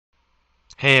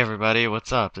Hey everybody,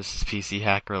 what's up? This is PC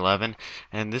Hacker 11,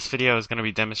 and this video is going to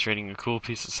be demonstrating a cool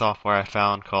piece of software I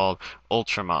found called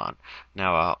ultramon.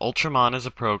 Now, ultramon is a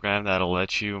program that'll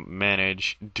let you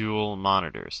manage dual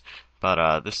monitors,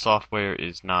 but this software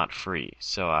is not free.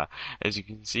 So, as you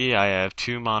can see, I have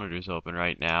two monitors open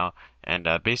right now, and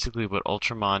basically what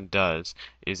ultramon does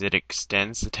is it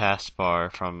extends the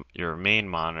taskbar from your main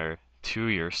monitor to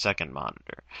your second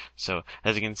monitor. So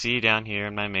as you can see down here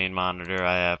in my main monitor,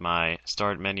 I have my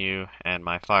start menu and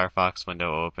my Firefox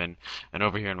window open, and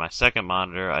over here in my second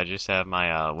monitor, I just have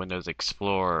my Windows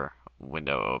Explorer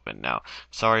window open. Now,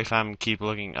 sorry if I'm keep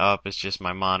looking up, it's just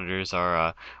my monitors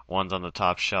are one's on the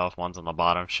top shelf, one's on the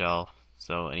bottom shelf.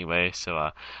 So anyway,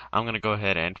 I'm gonna go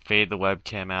ahead and fade the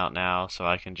webcam out now so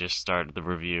I can just start the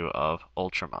review of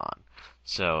Ultramon.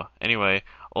 So anyway,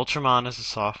 Ultramon is a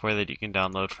software that you can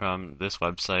download from this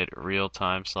website,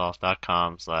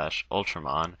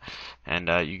 realtimesoft.com/ultramon, and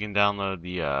you can download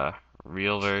the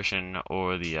real version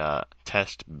or the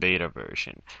test beta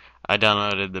version. I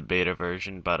downloaded the beta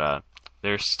version, but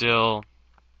they're still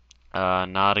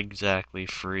not exactly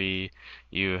free.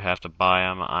 You have to buy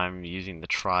them. I'm using the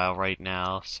trial right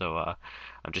now, so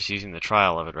I'm just using the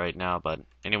trial of it right now. But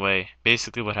anyway,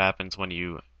 basically what happens when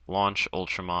you launch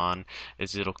Ultramon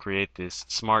is it'll create this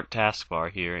smart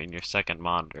taskbar here in your second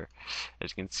monitor.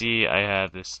 As you can see, I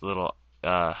have this little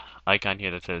icon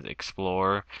here that says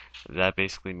Explorer. That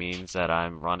basically means that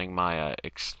I'm running my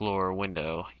Explorer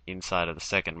window inside of the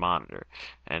second monitor.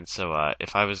 And so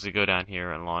if I was to go down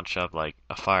here and launch up like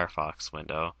a Firefox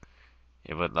window,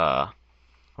 it would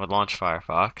launch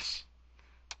Firefox.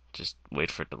 Just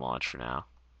wait for it to launch for now.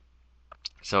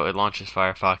 So it launches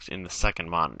Firefox in the second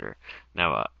monitor.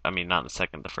 Now, I mean not in the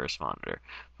second, the first monitor.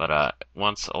 But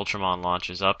once Ultramon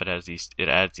launches up, it adds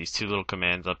these two little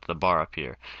commands up to the bar up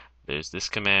here. There's this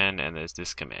command and there's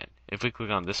this command. If we click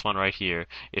on this one right here,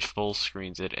 it full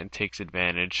screens it and takes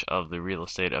advantage of the real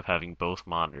estate of having both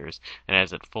monitors and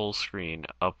has it full screen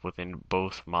up within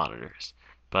both monitors.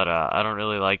 But I don't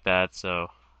really like that,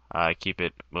 so I keep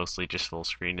it mostly just full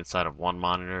screen inside of one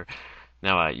monitor.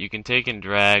 Now you can take and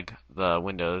drag the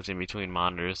windows in between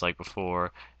monitors like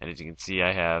before, and as you can see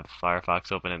I have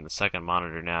Firefox open in the second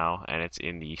monitor now, and it's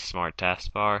in the smart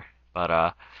taskbar,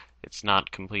 but it's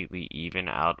not completely even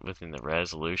out within the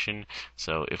resolution.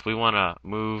 So if we want to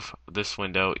move this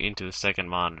window into the second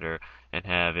monitor and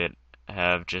have it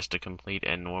have just a complete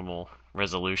and normal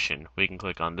resolution, we can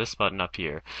click on this button up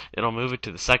here. It'll move it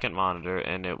to the second monitor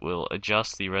and it will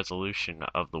adjust the resolution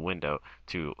of the window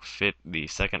to fit the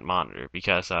second monitor,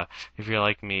 because if you're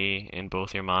like me and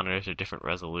both your monitors are different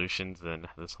resolutions, then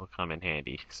this will come in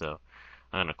handy. So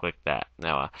I'm going to click that.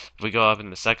 Now, if we go up in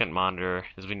the second monitor,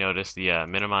 as we notice, the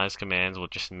minimize commands will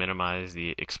just minimize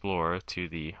the Explorer to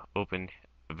the open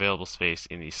available space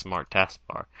in the smart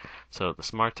taskbar. So the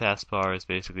smart taskbar is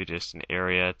basically just an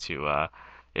area to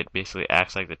it basically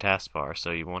acts like the taskbar,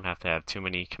 so you won't have to have too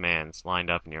many commands lined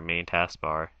up in your main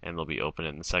taskbar, and they'll be open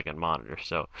in the second monitor.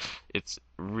 So it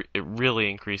really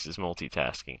increases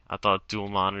multitasking. I thought dual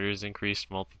monitors increased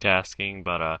multitasking,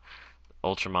 but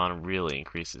Ultramon really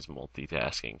increases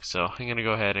multitasking. So I'm going to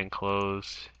go ahead and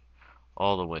close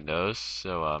all the windows.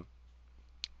 So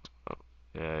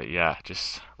yeah,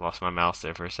 just lost my mouse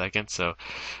there for a second. So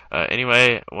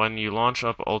anyway, when you launch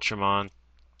up Ultramon,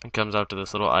 it comes up to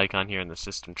this little icon here in the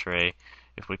system tray.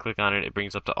 If we click on it, it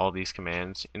brings up to all these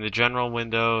commands. In the general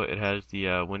window, it has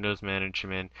the Windows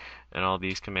management and all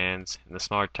these commands. In the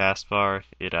smart taskbar,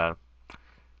 it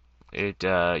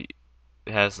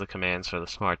has the commands for the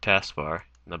smart taskbar.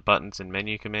 The buttons and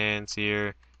menu commands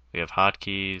here. We have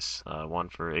hotkeys, one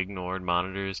for ignored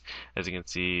monitors. As you can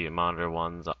see, monitor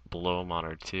 1's below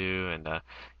monitor 2, and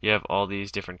you have all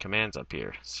these different commands up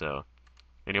here. So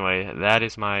anyway, that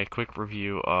is my quick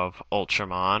review of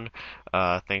Ultramon.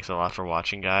 Thanks a lot for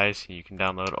watching, guys. You can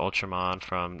download Ultramon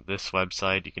from this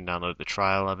website. You can download the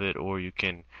trial of it, or you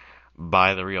can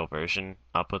buy the real version.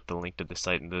 I'll put the link to the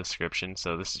site in the description.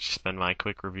 So this has just been my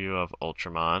quick review of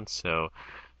Ultramon. So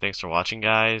thanks for watching,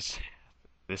 guys.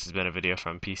 This has been a video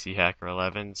from PC Hacker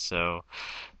 11. So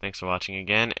thanks for watching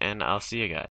again, and I'll see you guys.